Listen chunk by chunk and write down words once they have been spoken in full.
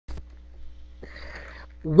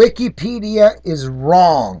Wikipedia is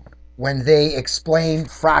wrong when they explain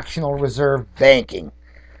fractional reserve banking.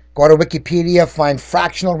 Go to Wikipedia, find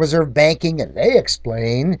fractional reserve banking, and they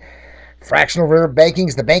explain fractional reserve banking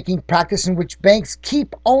is the banking practice in which banks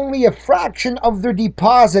keep only a fraction of their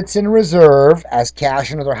deposits in reserve as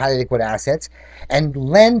cash and other highly liquid assets and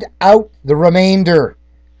lend out the remainder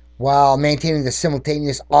while maintaining the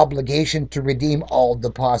simultaneous obligation to redeem all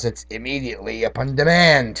deposits immediately upon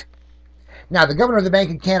demand. Now, the governor of the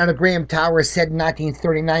Bank of Canada, Graham Towers, said in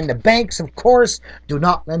 1939, the banks, of course, do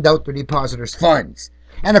not lend out their depositors' funds.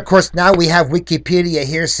 And, of course, now we have Wikipedia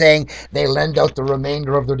here saying they lend out the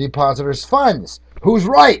remainder of their depositors' funds. Who's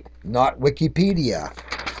right? Not Wikipedia.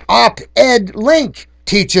 Op-ed Link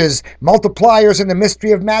teaches multipliers and the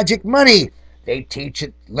mystery of magic money. They teach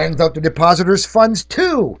it lends out the depositors' funds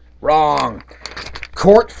too. Wrong.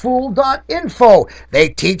 Courtfool.info. They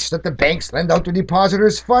teach that the banks lend out the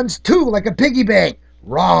depositors' funds too, like a piggy bank.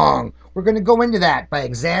 Wrong. We're going to go into that by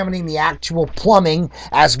examining the actual plumbing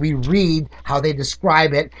as we read how they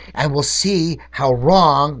describe it, and we'll see how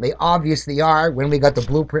wrong they obviously are when we got the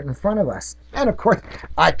blueprint in front of us. And of course,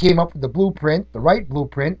 I came up with the blueprint, the right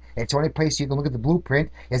blueprint. It's the only place you can look at the blueprint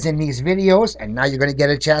is in these videos, and now you're going to get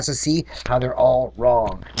a chance to see how they're all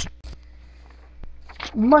wrong.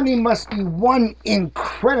 Money must be one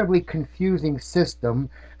incredibly confusing system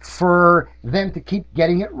for them to keep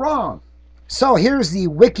getting it wrong. So here's the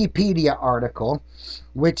Wikipedia article,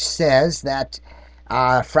 which says that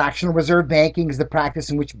fractional reserve banking is the practice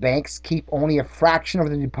in which banks keep only a fraction of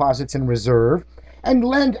the deposits in reserve and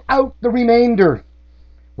lend out the remainder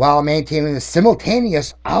while maintaining the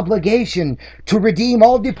simultaneous obligation to redeem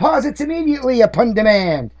all deposits immediately upon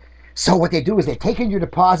demand. So what they do is they take in your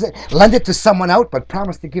deposit, lend it to someone else, but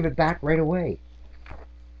promise to give it back right away.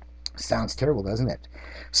 Sounds terrible, doesn't it?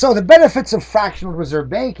 So the benefits of fractional reserve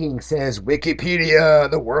banking, says Wikipedia,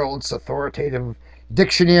 the world's authoritative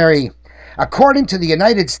dictionary. According to the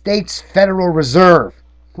United States Federal Reserve,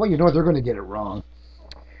 well, you know they're going to get it wrong.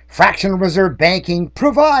 Fractional reserve banking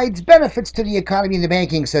provides benefits to the economy and the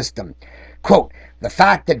banking system. Quote, the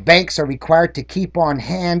fact that banks are required to keep on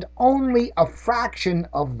hand only a fraction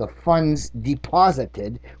of the funds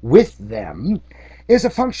deposited with them is a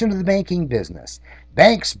function of the banking business.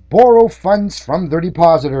 Banks borrow funds from their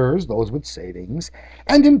depositors, those with savings,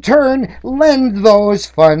 and in turn lend those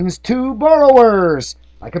funds to borrowers,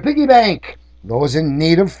 like a piggy bank, those in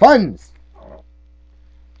need of funds.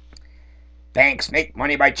 Banks make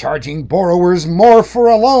money by charging borrowers more for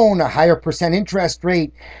a loan, a higher percent interest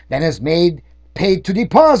rate than is paid to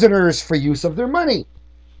depositors for use of their money.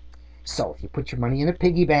 So if you put your money in a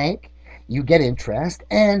piggy bank, you get interest,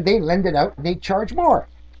 and they lend it out and they charge more.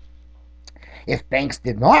 If banks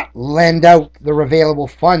did not lend out their available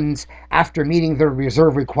funds after meeting their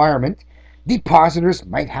reserve requirement, depositors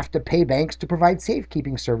might have to pay banks to provide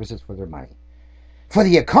safekeeping services for their money. For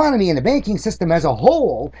the economy and the banking system as a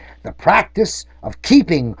whole, the practice of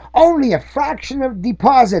keeping only a fraction of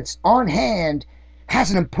deposits on hand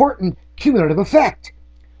has an important cumulative effect.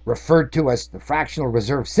 Referred to as the fractional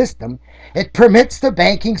reserve system, it permits the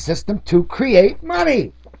banking system to create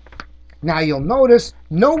money. Now you'll notice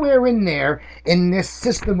nowhere in there in this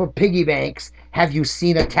system of piggy banks have you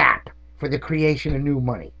seen a tap for the creation of new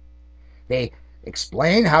money. They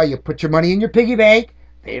explain how you put your money in your piggy bank,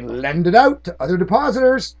 they lend it out to other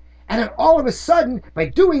depositors, and then all of a sudden, by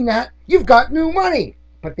doing that, you've got new money.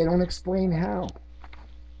 But they don't explain how.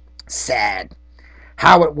 Sad.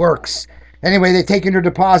 How it works. Anyway, they take in your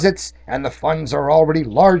deposits, and the funds are already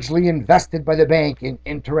largely invested by the bank in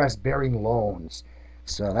interest-bearing loans.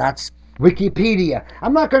 So that's Wikipedia.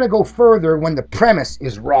 I'm not going to go further when the premise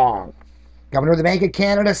is wrong. Governor of the Bank of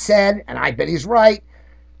Canada said, and I bet he's right,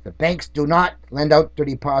 the banks do not lend out their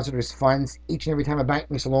depositors' funds. Each and every time a bank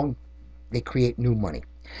makes a loan, they create new money.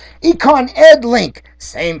 Econ Ed Link,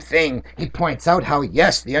 same thing. He points out how,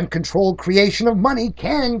 yes, the uncontrolled creation of money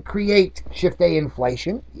can create shift-A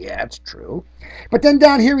inflation. Yeah, it's true. But then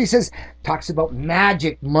down here he talks about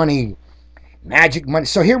magic money. Magic money.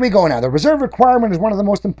 So here we go now. The reserve requirement is one of the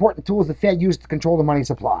most important tools the Fed used to control the money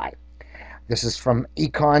supply. This is from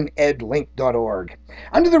econedlink.org.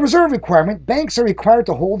 Under the reserve requirement, banks are required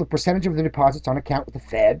to hold a percentage of their deposits on account with the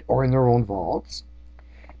Fed or in their own vaults.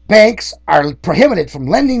 Banks are prohibited from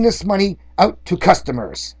lending this money out to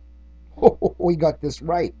customers. Oh, we got this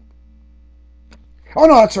right. Oh,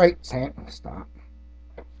 no, that's right. Stop.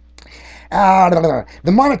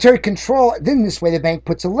 The monetary control, then this way the bank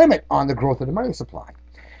puts a limit on the growth of the money supply.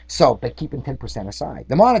 So, but keeping 10% aside.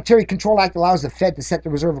 The Monetary Control Act allows the Fed to set the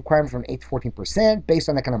reserve requirement from 8 to 14% based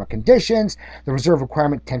on economic conditions. The reserve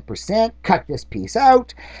requirement 10%. Cut this piece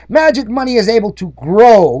out. Magic money is able to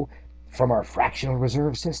grow from our fractional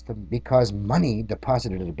reserve system because money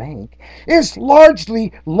deposited at a bank is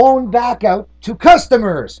largely loaned back out to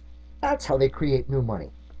customers. That's how they create new money.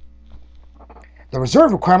 The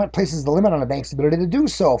reserve requirement places the limit on a bank's ability to do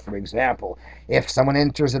so. For example, if someone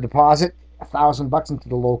enters a deposit $1,000 into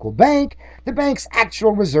the local bank, the bank's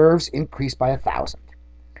actual reserves increase by 1,000.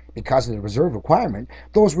 Because of the reserve requirement,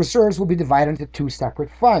 those reserves will be divided into two separate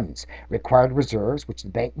funds: required reserves, which the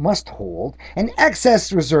bank must hold, and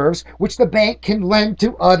excess reserves, which the bank can lend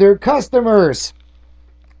to other customers,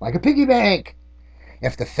 like a piggy bank.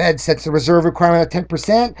 If the Fed sets the reserve requirement at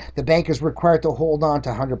 10%, the bank is required to hold on to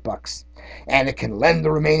 $100, and it can lend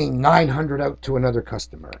the remaining 900 out to another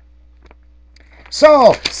customer.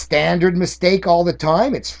 So, standard mistake all the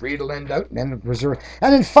time. It's free to lend out and then reserve.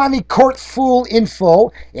 And then finally,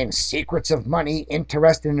 courtfool.info, in Secrets of Money,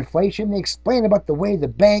 Interest and Inflation, they explain about the way the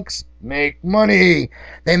banks make money.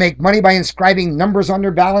 They make money by inscribing numbers on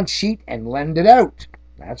their balance sheet and lend it out.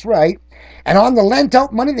 That's right. And on the lent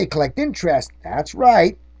out money, they collect interest. That's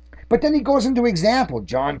right. But then he goes into example.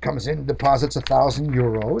 John comes in and deposits 1,000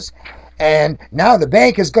 euros. And now the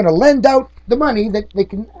bank is going to lend out the money that they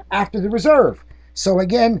can after the reserve. So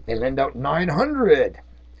again, they lend out 900.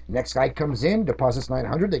 Next guy comes in, deposits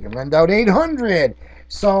 900, they can lend out 800.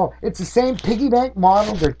 So it's the same piggy bank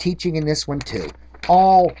model they're teaching in this one too.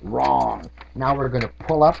 All wrong. Now we're going to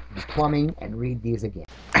pull up the plumbing and read these again.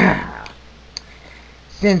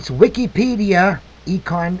 Since Wikipedia,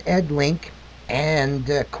 Econ EdLink, and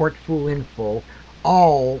courtfool.info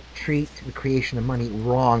all treat the creation of money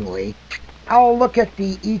wrongly, I'll look at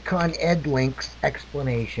the Econ EdLink's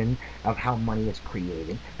explanation of how money is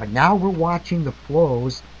created. But now we're watching the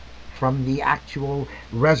flows from the actual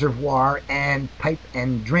reservoir and pipe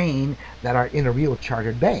and drain that are in a real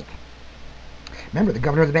chartered bank. Remember, the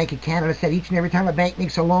governor of the Bank of Canada said each and every time a bank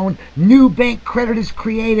makes a loan, new bank credit is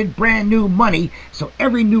created, brand new money. So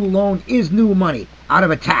every new loan is new money out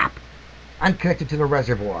of a tap, unconnected to the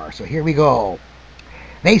reservoir. So here we go.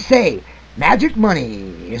 They say magic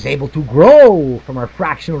money is able to grow from our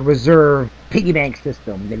fractional reserve piggy bank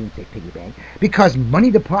system. They didn't say piggy bank. Because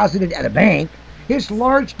money deposited at a bank is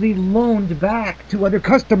largely loaned back to other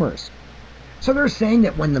customers. So they're saying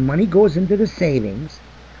that when the money goes into the savings,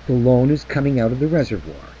 the loan is coming out of the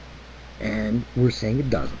reservoir. And we're saying it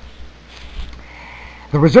doesn't.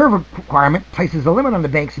 The reserve requirement places a limit on the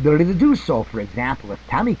bank's ability to do so. For example, if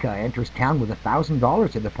Tamika enters town with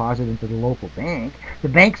 $1,000 to deposit into the local bank, the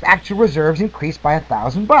bank's actual reserves increase by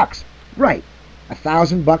 $1,000. Right,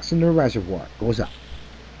 $1,000 in the reservoir goes up.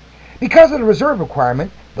 Because of the reserve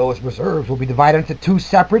requirement, those reserves will be divided into two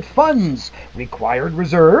separate funds: required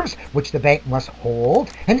reserves, which the bank must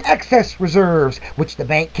hold, and excess reserves, which the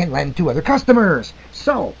bank can lend to other customers.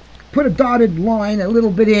 So, put a dotted line a little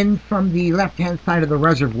bit in from the left-hand side of the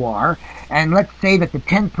reservoir, and let's say that the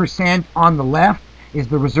 10% on the left is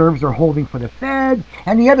the reserves they're holding for the Fed,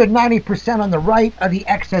 and the other 90% on the right are the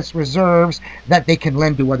excess reserves that they can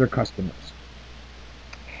lend to other customers.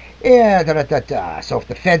 So if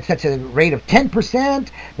the Fed sets a rate of 10%,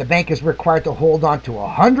 the bank is required to hold on to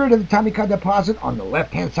 100 of the Tamika deposit on the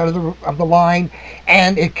left-hand side of the line,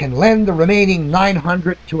 and it can lend the remaining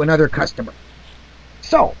 900 to another customer.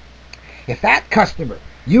 So, if that customer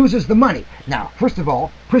uses the money, now, first of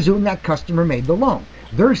all, presume that customer made the loan.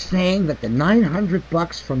 They're saying that the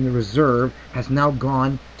 $900 from the reserve has now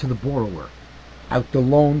gone to the borrower, out the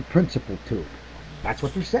loan principal tube. That's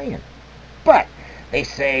what they're saying. But they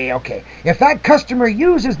say, okay, if that customer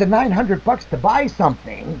uses the $900 to buy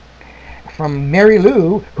something from Mary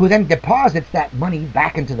Lou, who then deposits that money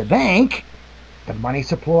back into the bank, the money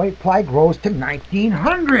supply grows to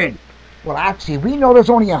 $1,900. Well, actually, we know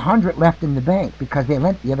there's only 100 left in the bank because they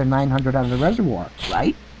lent the other 900 out of the reservoir,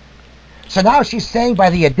 right? So now she's saying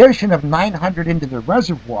by the addition of 900 into the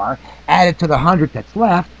reservoir, added to the 100 that's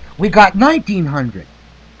left, we got 1,900.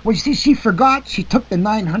 Well, you see, she forgot she took the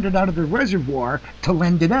 900 out of the reservoir to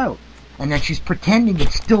lend it out. And then she's pretending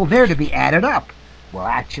it's still there to be added up. Well,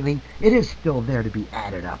 actually, it is still there to be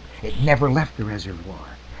added up. It never left the reservoir.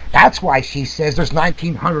 That's why she says there's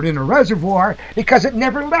 1,900 in the reservoir, because it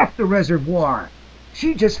never left the reservoir.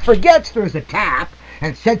 She just forgets there's a tap,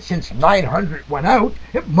 and said since 900 went out,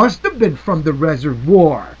 it must have been from the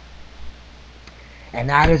reservoir. And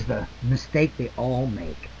that is the mistake they all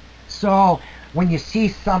make. So, when you see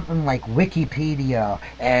something like Wikipedia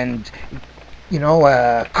and,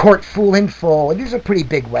 courtfool.info, and these are pretty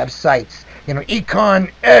big websites,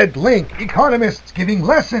 Econ Ed Link, economists giving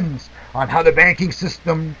lessons on how the banking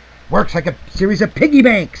system works like a series of piggy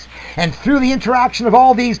banks. And through the interaction of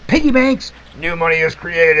all these piggy banks, new money is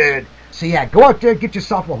created. So yeah, go out there, get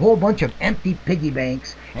yourself a whole bunch of empty piggy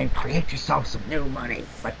banks and create yourself some new money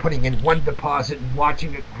by putting in one deposit and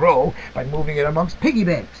watching it grow by moving it amongst piggy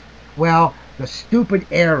banks. Well, the stupid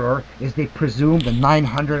error is they presume the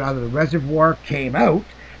 900 out of the reservoir came out,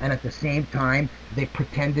 and at the same time they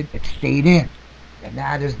pretended it stayed in. And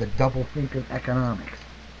that is the double think of economics.